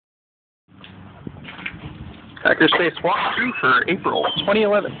Hackerspace walkthrough for April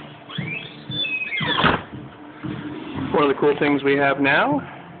 2011. One of the cool things we have now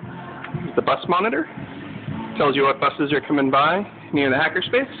is the bus monitor. Tells you what buses are coming by near the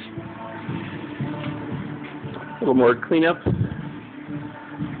Hackerspace. A little more cleanup.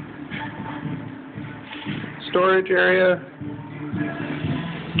 Storage area.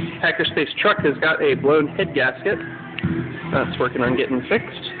 Hackerspace truck has got a blown head gasket. That's working on getting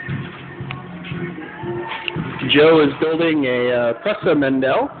fixed. Joe is building a Pressa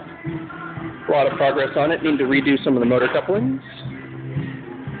Mendel. A lot of progress on it. Need to redo some of the motor couplings.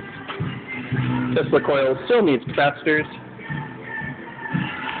 Tesla coil still needs capacitors.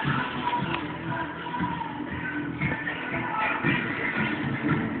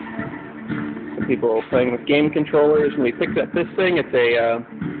 Some people playing with game controllers. And we picked up this thing. It's a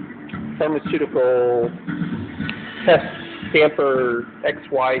pharmaceutical test stamper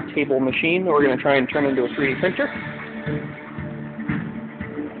XY table machine that we're going to try and turn into a 3D printer.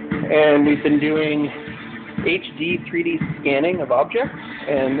 And we've been doing HD 3D scanning of objects,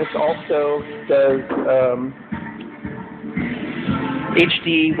 and this also does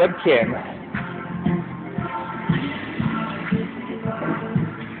HD webcam.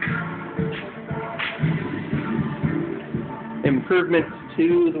 Improvements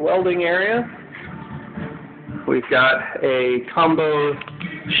to the welding area. We've got a combo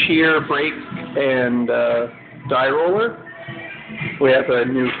shear, brake, and die roller. We have a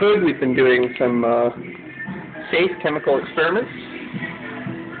new hood. We've been doing some safe chemical experiments.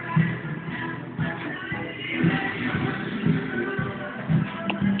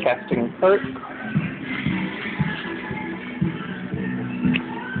 Casting part.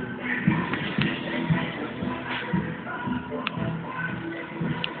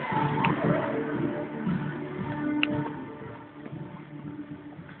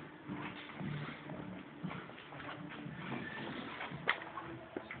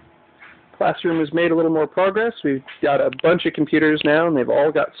 Classroom has made a little more progress. We've got a bunch of computers now, and they've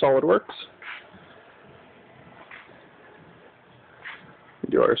all got SolidWorks. We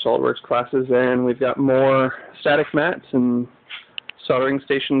do our SolidWorks classes, and we've got more static mats and soldering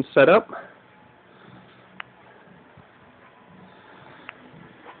stations set up.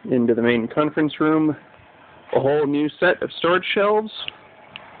 Into the main conference room, a whole new set of storage shelves.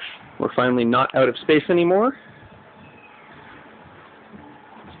 We're finally not out of space anymore.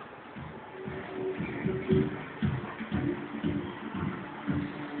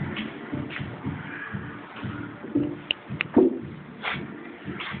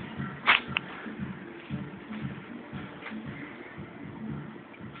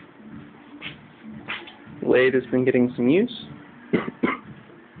 Lathe has been getting some use.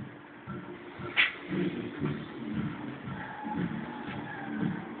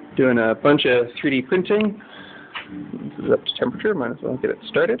 Doing a bunch of 3D printing. This is up to temperature, might as well get it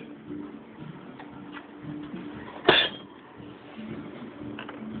started.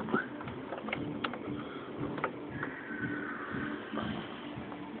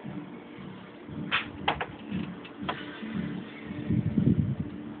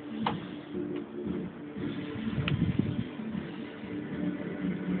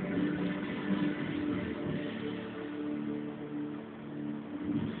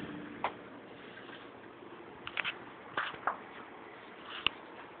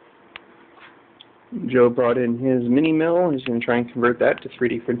 Joe brought in his mini mill. He's going to try and convert that to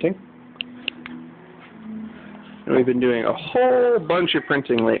 3D printing. And we've been doing a whole bunch of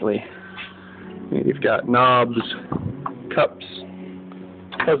printing lately. We've got knobs, cups,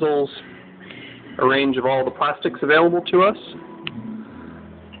 puzzles, a range of all the plastics available to us.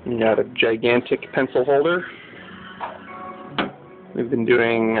 We got a gigantic pencil holder. We've been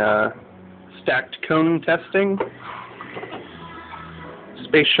doing stacked cone testing,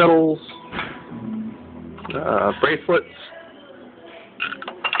 space shuttles, bracelets,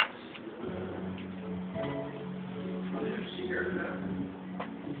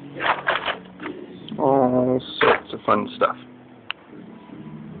 all sorts of fun stuff.